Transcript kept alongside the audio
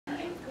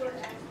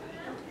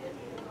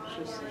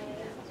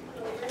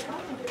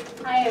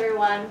Hi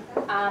everyone,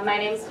 my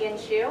name is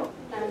Yanqiu,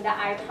 and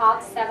I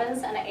taught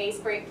 7th and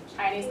 8th grade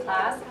Chinese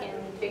class in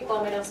Big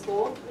Bowl Middle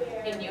School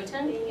in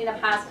Newton in the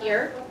past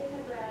year.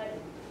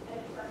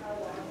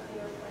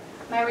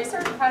 My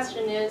research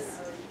question is,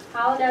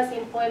 how does the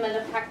employment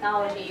of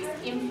technologies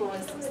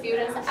influence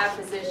students'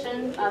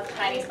 acquisition of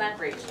Chinese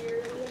language?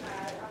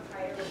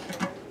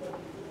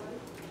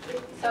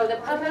 So the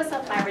purpose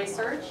of my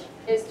research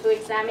is to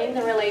examine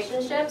the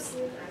relationships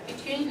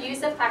between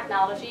use of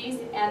technologies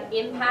and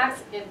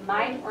impacts it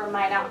might or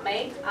might not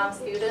make on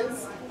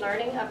students'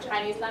 learning of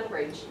Chinese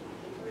language,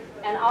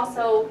 and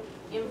also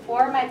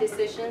inform my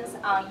decisions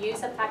on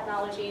use of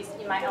technologies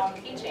in my own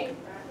teaching.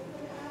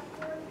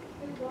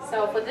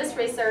 So for this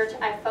research,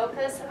 I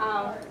focus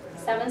on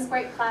 7th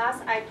grade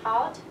class I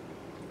taught,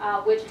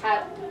 which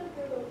had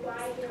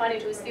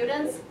 22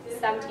 students,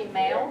 17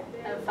 male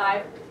and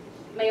 5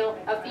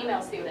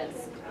 female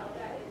students.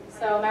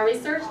 So my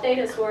research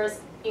data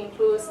source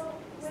includes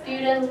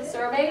student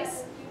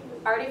surveys,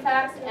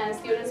 artifacts, and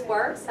students'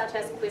 work, such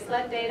as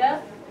Quizlet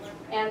data,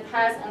 and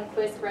test and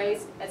quiz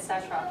grades,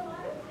 etc.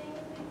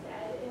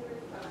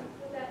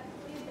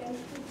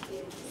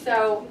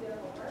 So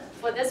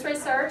for this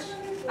research,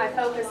 I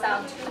focused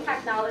on 2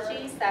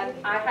 technologies that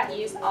I had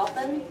used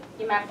often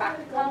in my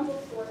practicum,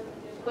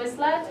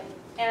 Quizlet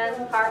and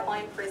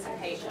PowerPoint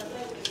presentation.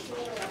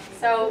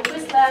 So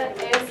Quizlet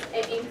is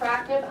an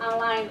interactive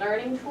online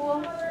learning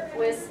tool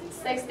with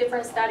 6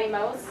 different study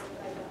modes,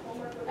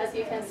 as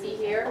you can see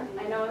here.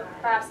 I know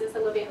perhaps it's a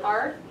little bit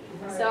hard.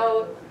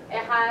 So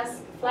it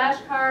has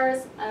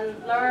flashcards and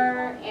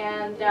learn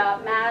and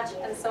match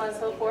and so on and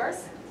so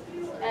forth.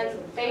 And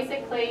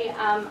basically,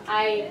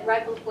 I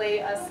regularly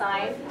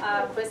assign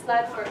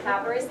Quizlet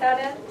vocabulary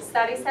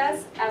study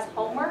sets as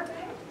homework,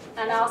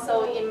 and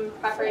also in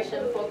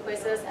preparation for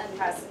quizzes and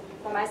tests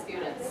for my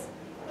students.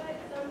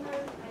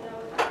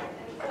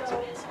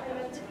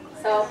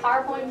 So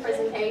PowerPoint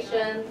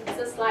presentation is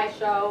a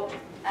slideshow,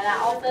 and I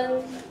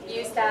often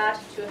use that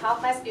to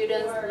help my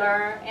students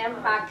learn and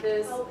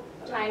practice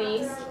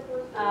Chinese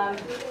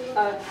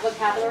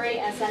vocabulary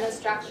and sentence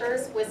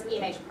structures with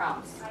image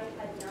prompts,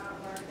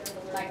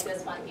 like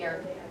this one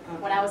here,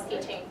 when I was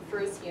teaching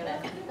Fruits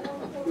unit.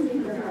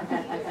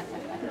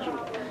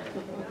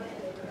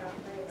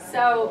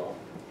 So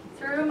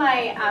through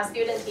my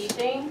student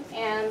teaching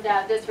and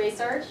this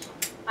research,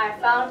 I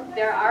found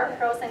there are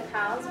pros and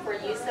cons for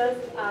use of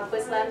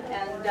Quizlet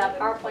and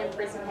PowerPoint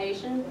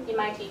presentation in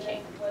my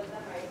teaching.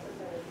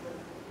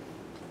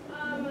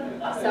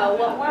 So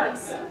what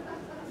works?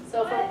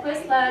 So for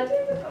Quizlet,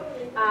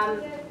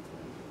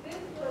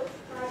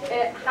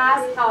 it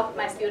has helped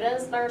my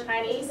students learn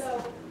Chinese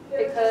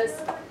because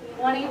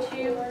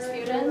 22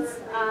 students,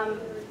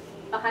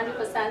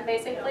 100%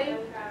 basically,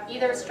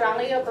 either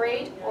strongly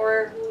agreed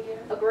or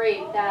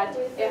agreed that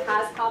it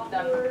has helped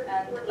them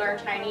and learn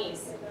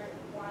Chinese.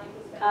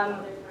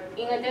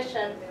 In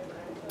addition,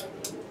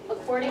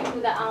 according to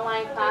the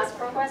online class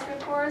progress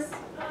reports,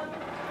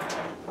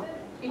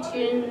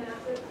 between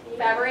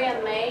February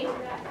and May,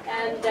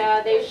 and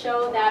they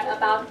show that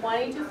about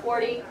 20 to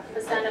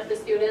 40% of the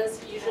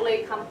students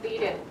usually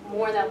completed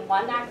more than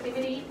one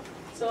activity.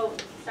 So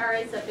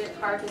sorry, it's a bit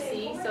hard to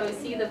see. So you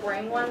see the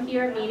green one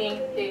here, meaning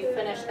they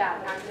finished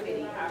that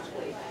activity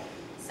actually.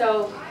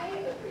 So,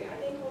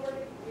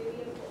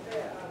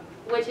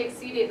 which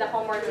exceeded the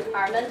homework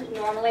requirement.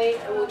 Normally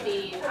it would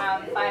be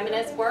 5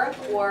 minutes work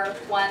or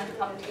one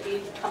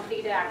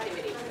completed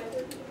activity.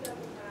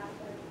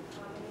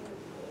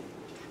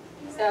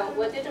 So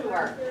what didn't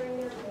work?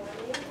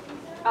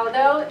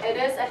 Although it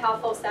is a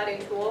helpful study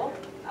tool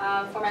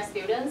for my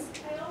students,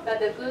 but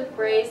the good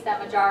grades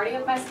that majority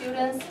of my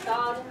students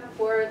got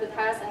for the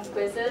tests and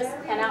quizzes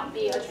cannot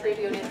be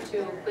attributed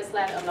to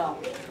Quizlet alone.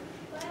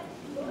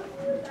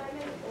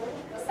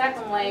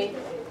 Secondly,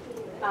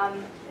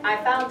 I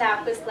found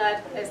that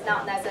Quizlet is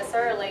not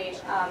necessarily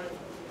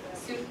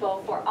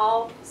suitable for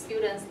all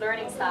students'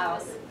 learning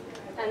styles.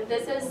 And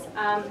this is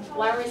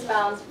one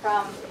response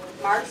from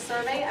March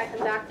survey I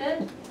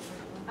conducted.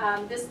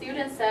 This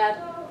student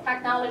said,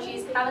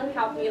 technologies haven't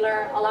helped me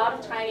learn a lot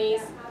of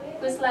Chinese.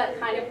 Quizlet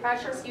kind of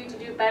pressures you to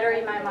do better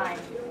in my mind.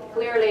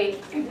 Clearly,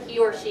 he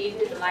or she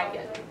didn't like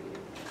it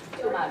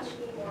too much.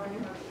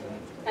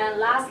 And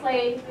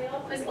lastly,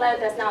 Quizlet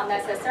does not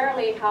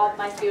necessarily help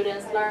my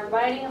students learn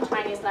writing of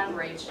Chinese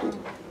language.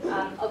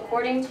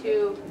 According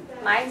to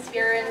my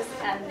experience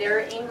and their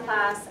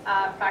in-class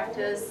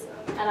practice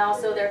and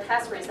also their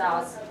test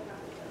results.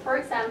 For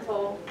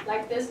example,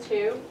 like this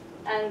too,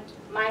 and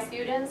my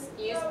students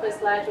use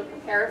Quizlet to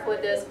prepare for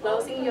this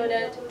closing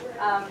unit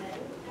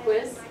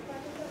quiz.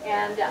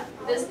 And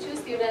these 2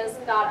 students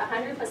got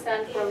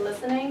 100% for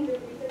listening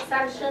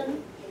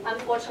section.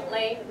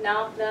 Unfortunately,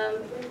 none of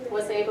them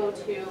was able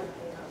to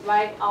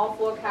write all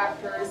 4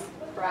 characters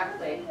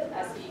correctly,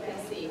 as you can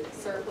see,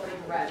 circled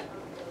in red.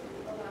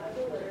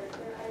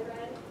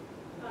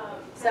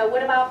 So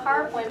what about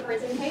PowerPoint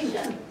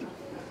presentation?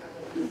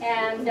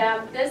 And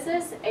this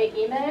is an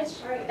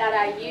image that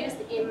I used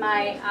in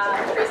my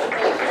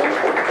presentation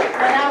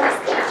when I was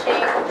teaching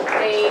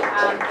a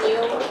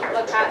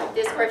new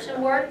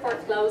description word for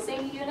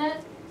closing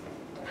unit.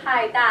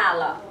 太大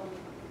了.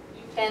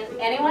 Can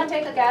anyone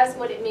take a guess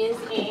what it means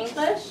in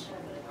English?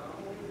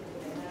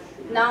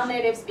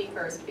 Non-native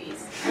speakers,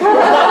 please.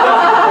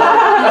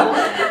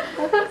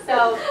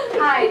 So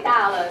太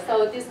大了.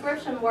 So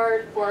description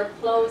word for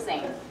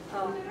closing.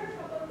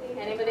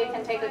 Anybody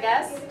can take a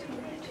guess?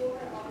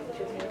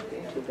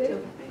 Too big.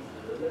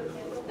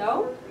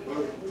 No?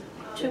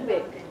 Too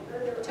big.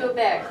 Too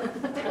big.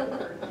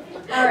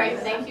 All right,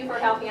 thank you for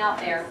helping out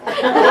there.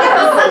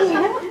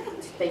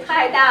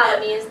 太大了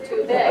means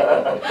too big.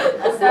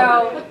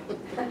 So,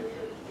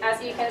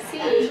 as you can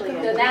see,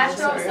 the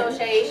natural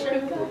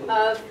association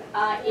of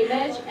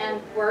image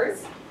and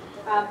words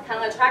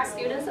can attract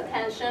students'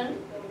 attention,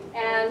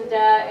 and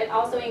it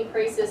also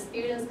increases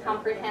students'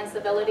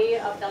 comprehensibility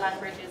of the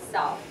language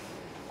itself,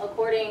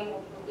 according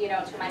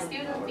to my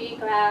student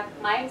feedback,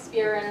 my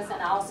experience,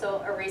 and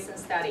also a recent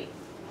study.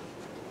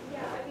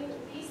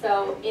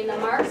 So in the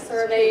MARC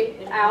survey,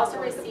 I also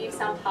received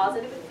some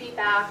positive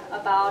feedback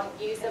about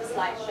use of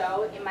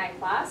slideshow in my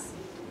class.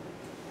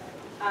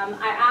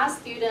 I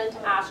asked students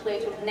actually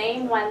to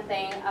name one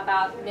thing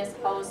about Ms.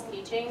 Hou's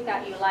teaching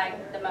that you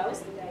like the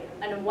most,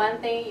 and one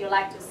thing you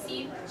like to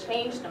see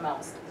change the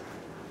most.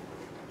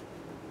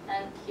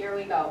 And here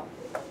we go.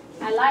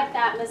 I like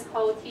that Ms.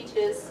 Hou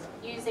teaches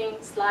using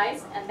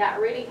slides, and that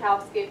really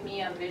helps give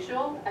me a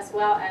visual as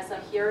well as a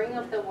hearing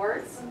of the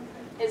words.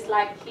 It's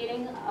like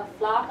hitting a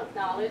flock of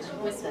knowledge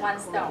with one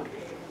stone.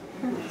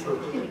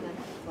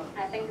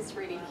 I think it's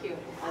really cute.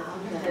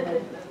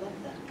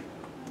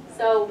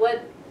 So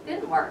what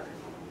didn't work?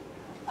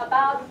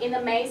 In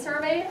the May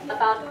survey,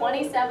 about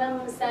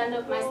 27%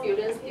 of my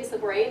students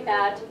disagree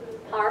that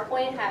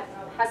PowerPoint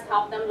has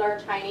helped them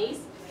learn Chinese.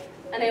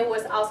 And it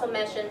was also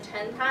mentioned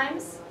 10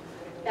 times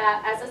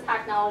that as a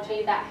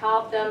technology that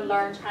helped them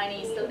learn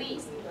Chinese the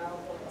least.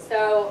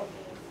 So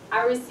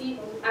I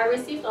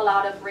received a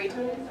lot of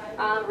written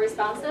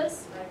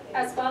responses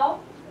as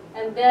well.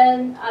 And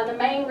then the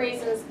main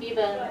reasons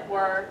given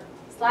were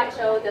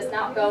slideshow does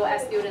not go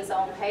at students'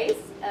 own pace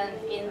and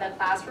in the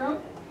classroom.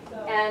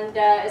 And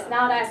it's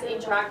not as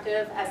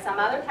interactive as some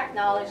other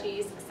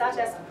technologies, such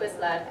as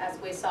Quizlet, as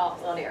we saw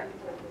earlier.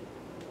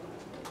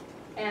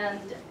 And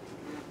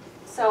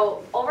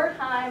so over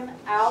time,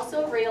 I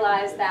also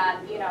realized that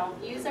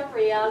use of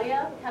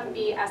Realia can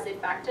be as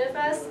effective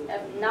as,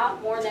 if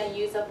not more than,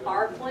 use of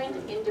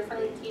PowerPoint in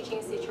different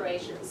teaching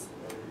situations.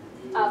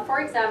 For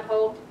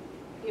example,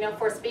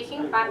 for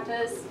speaking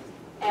practice,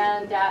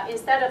 and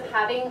instead of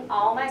having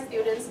all my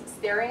students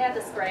staring at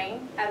the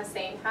screen at the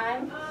same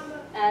time,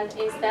 and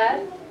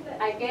instead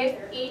I gave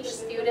each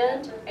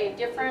student a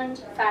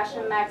different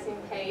fashion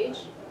magazine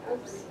page.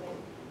 Oops.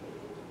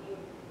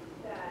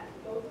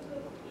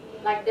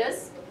 Like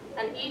this,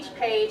 and each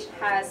page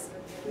has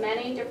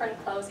many different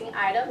clothing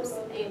items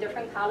in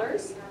different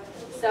colors.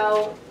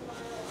 So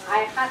I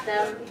had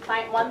them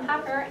find one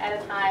partner at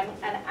a time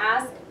and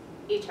ask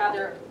each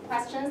other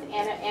questions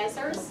and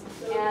answers.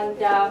 And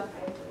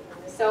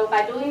so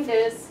by doing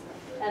this,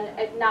 and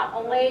they not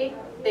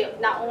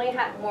only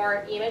had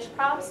more image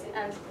prompts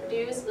and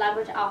produced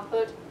language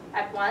output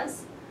at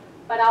once,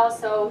 but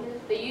also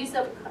the use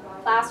of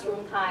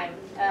classroom time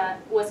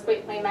was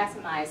greatly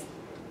maximized.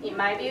 In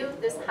my view,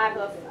 this type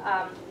of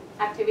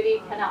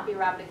activity cannot be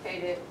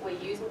replicated with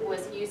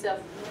use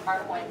of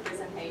PowerPoint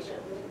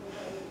presentation.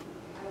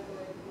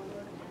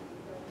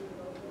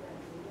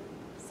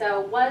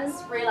 So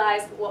once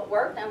realized what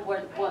worked and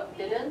what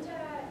didn't,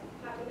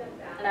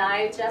 and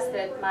I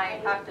adjusted my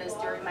practice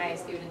during my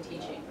student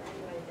teaching.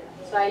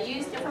 So I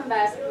used different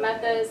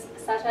methods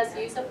such as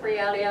use of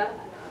Realia,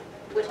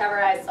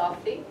 whichever I saw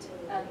fit,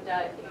 and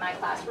in my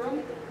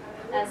classroom.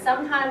 And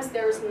sometimes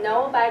there's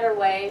no better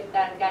way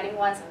than getting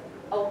one's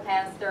own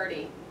hands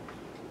dirty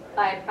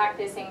by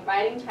practicing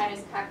writing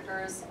Chinese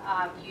characters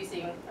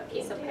using a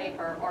piece of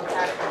paper or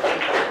parchment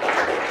paper.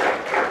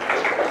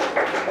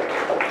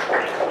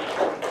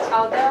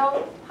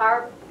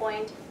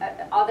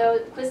 Although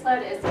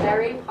Quizlet is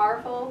very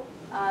powerful,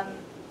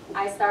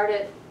 I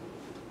started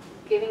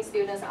giving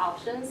students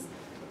options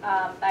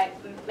by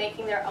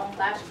making their own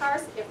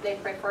flashcards if they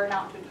prefer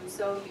not to do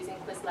so using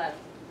Quizlet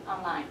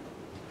online.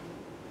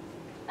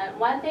 And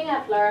one thing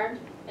I've learned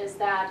is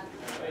that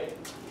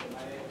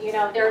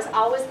there's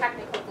always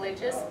technical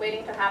glitches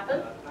waiting to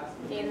happen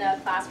in the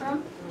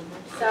classroom.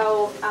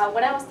 So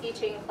when I was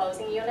teaching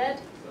closing unit,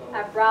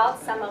 I brought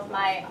some of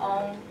my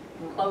own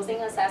closing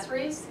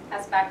accessories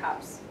as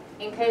backups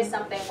in case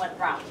something went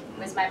wrong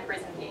with my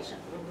presentation.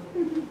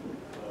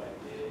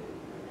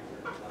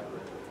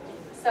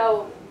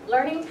 So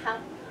learning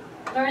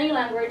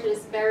language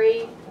is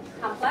very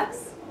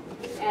complex,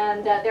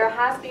 and there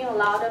has been a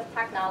lot of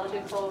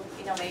technological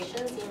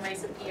innovations in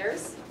recent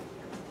years.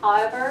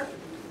 However,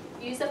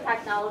 use of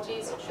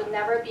technologies should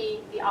never be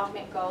the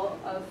ultimate goal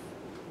of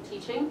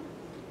teaching.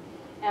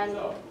 And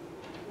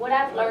what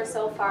I've learned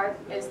so far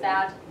is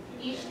that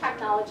each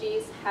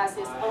technology has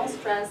its own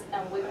strengths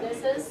and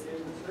weaknesses,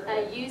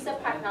 and use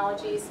of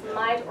technologies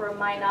might or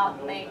might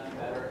not make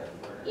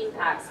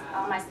impacts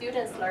on my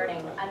students'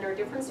 learning under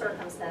different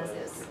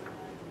circumstances.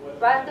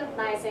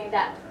 Recognizing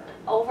that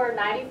over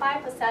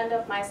 95%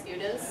 of my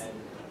students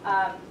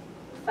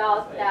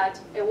felt that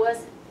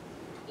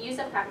use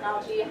of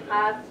technology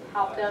have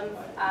helped them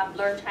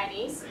learn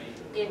Chinese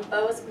in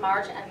both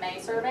March and May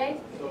survey.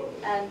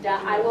 And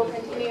I will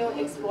continue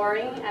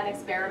exploring and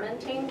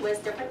experimenting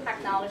with different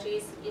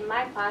technologies in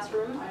my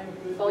classroom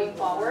going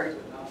forward.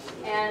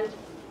 And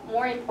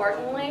more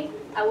importantly,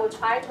 I will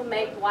try to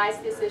make wise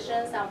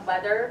decisions on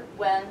whether,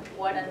 when,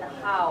 what, and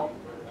how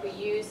to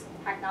use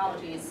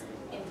technologies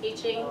in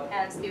teaching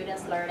and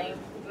students' learning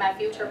in my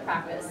future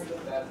practice.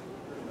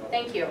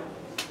 Thank you.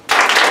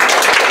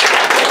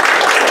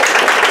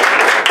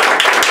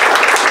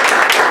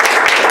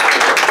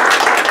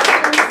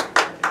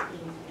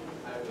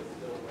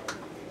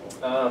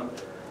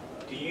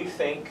 Do you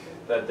think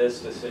that this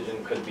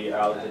decision could be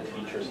out of the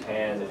teacher's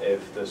hand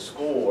if the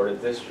school or the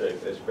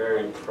district is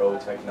very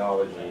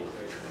pro-technology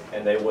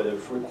and they would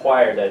have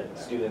required that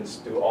students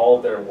do all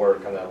of their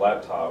work on a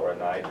laptop or an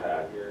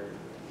iPad?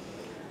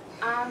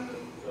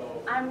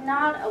 I'm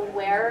not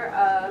aware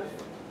of,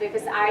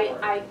 because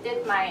I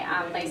did my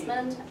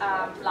placement,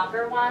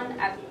 longer one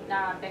at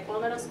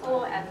Bigelow Middle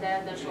School, and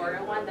then the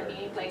shorter one, the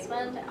mini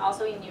placement,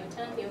 also in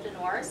Newton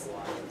North.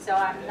 So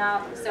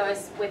so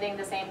it's within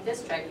the same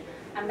district.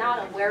 I'm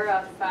not aware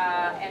of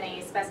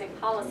any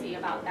specific policy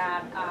about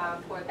that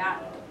for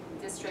that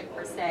district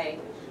per se.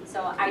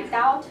 So I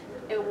doubt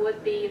it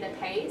would be the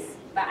case,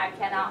 but I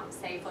cannot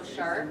say for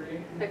sure,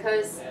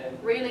 because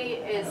really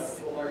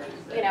is,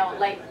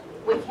 like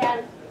we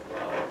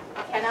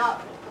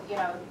cannot,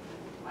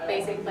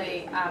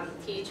 basically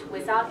teach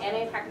without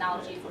any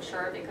technology for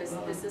sure, because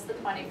this is the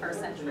 21st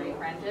century,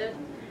 granted.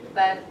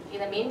 But in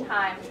the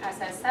meantime,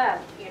 as I said,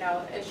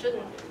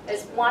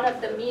 it's one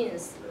of the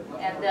means,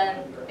 and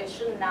then it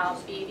should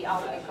not be the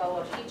ultimate goal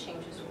of teaching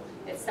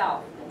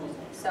itself.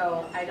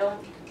 So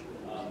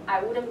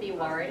I wouldn't be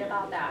worried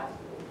about that.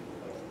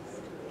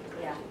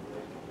 Yeah,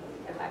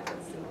 if I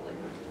could simply.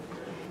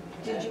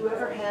 Did you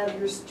ever have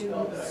your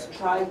students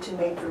try to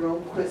make their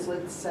own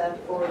Quizlet set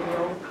or their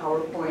own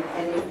PowerPoint?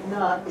 And if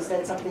not, is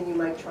that something you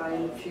might try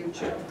in the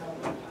future?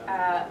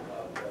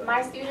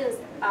 My students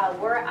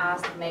were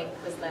asked to make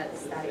Quizlet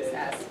study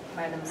sets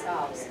by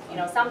themselves.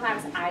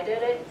 Sometimes I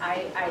did it.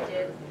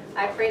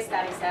 I create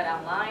study set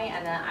online,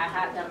 and then I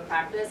had them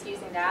practice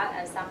using that.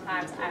 And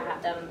sometimes I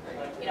had them,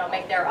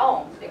 make their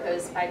own,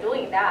 because by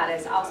doing that,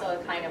 it's also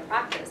a kind of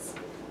practice.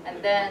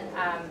 And then,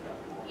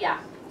 yeah.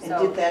 And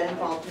did that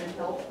involvement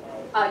help?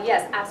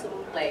 Yes,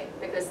 absolutely,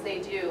 because they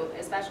do,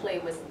 especially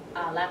with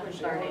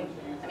language learning.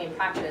 I mean,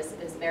 practice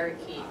is very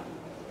key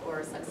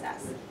for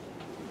success.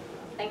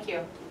 Thank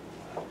you.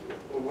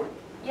 One more?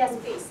 Yes,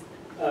 please.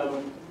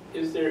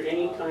 Is there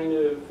any kind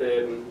of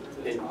an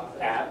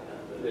app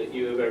that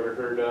you have ever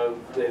heard of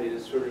that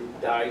is sort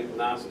of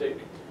diagnostic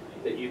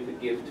that you could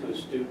give to a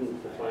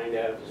student to find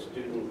out if a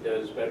student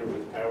does better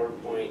with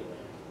PowerPoint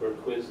or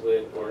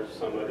Quizlet or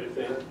some other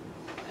thing?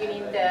 You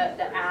mean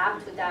the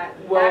app to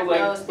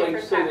diagnose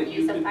different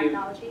use of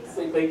technologies?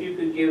 Like you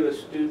could give a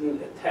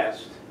student a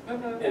test,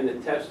 and the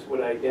test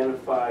would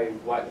identify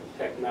what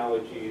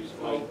technologies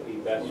might be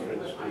best for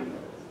the student.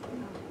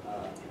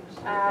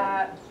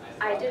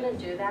 I didn't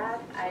do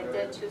that. I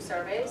did 2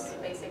 surveys,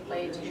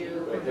 basically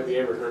to... Have you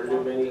ever heard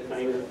of any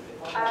kind of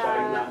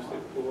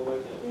diagnostic tool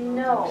like that?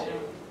 No.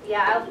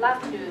 Yeah, I'd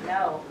love to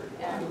know.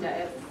 And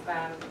if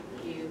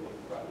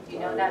you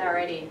know that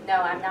already.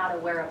 No, I'm not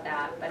aware of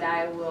that, but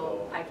I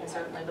can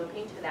certainly look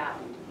into that.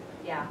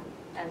 Yeah,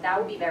 and that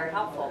would be very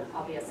helpful,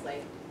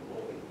 obviously.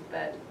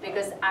 But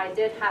because I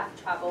did have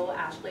trouble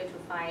actually to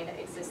find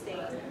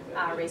existing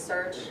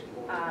research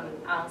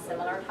on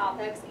similar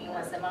topics in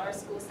a similar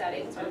school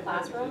settings or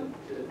classroom.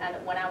 And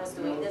when I was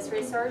doing this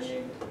research,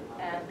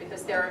 and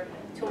because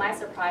to my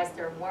surprise,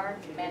 there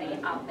weren't many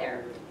out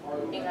there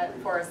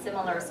for a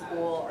similar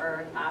school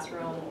or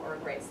classroom or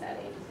grade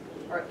setting,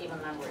 or even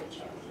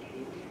language.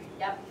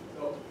 Yep.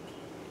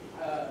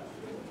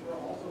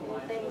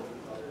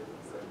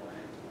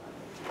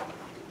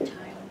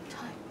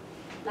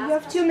 You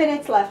have 2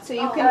 minutes left, so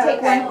you can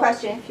take one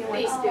question if you want.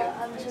 Please do.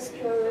 I'm just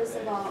curious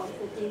about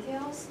the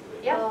details.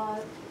 Yeah.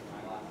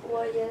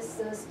 What is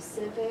the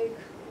specific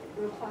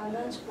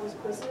requirement for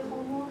Quizlet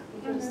homework?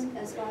 Because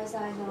as far as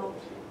I know,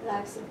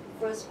 like the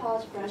first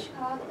part,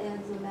 flashcard,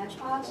 and the match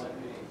part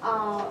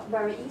are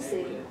very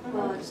easy,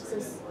 but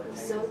the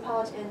third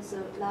part and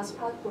the last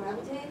part,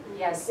 gravity,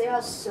 Yes. they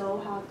are so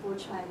hard for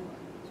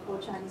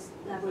Chinese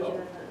language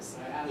learners.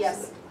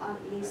 Yes. So are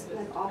these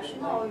like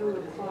optional or you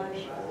require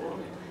for?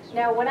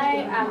 Now, when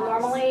I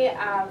normally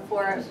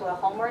for a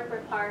homework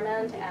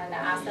requirement and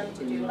ask them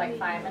to do like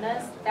 5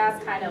 minutes,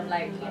 that's kind of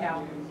like,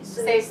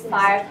 say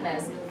 5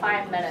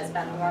 minutes,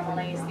 but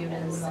normally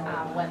students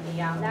went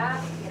beyond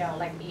that,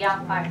 like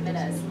beyond 5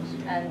 minutes.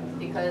 And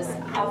because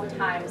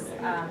oftentimes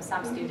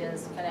some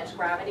students finish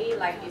gravity,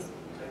 like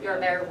you you're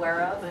very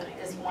aware of,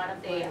 is one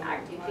of the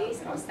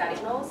activities or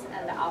study notes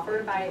and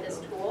offered by this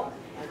tool.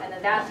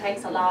 And that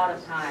takes a lot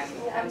of time,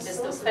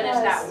 just to finish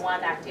that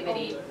one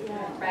activity,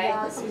 right?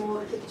 Yeah,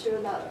 small picture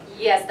that.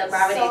 Yes, the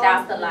gravity,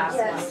 that's the last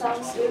one. Yes,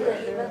 some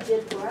students even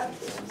did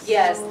gravity.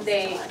 Yes, so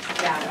they,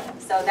 yeah,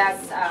 so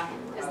that's,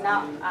 it's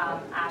not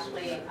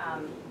actually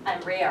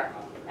rare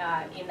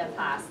in the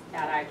class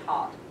that I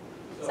taught.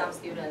 Some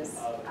students,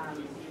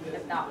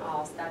 if not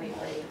all, study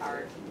really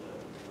hard.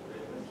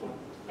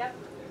 Yep.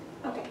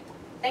 Okay.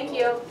 Thank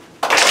you.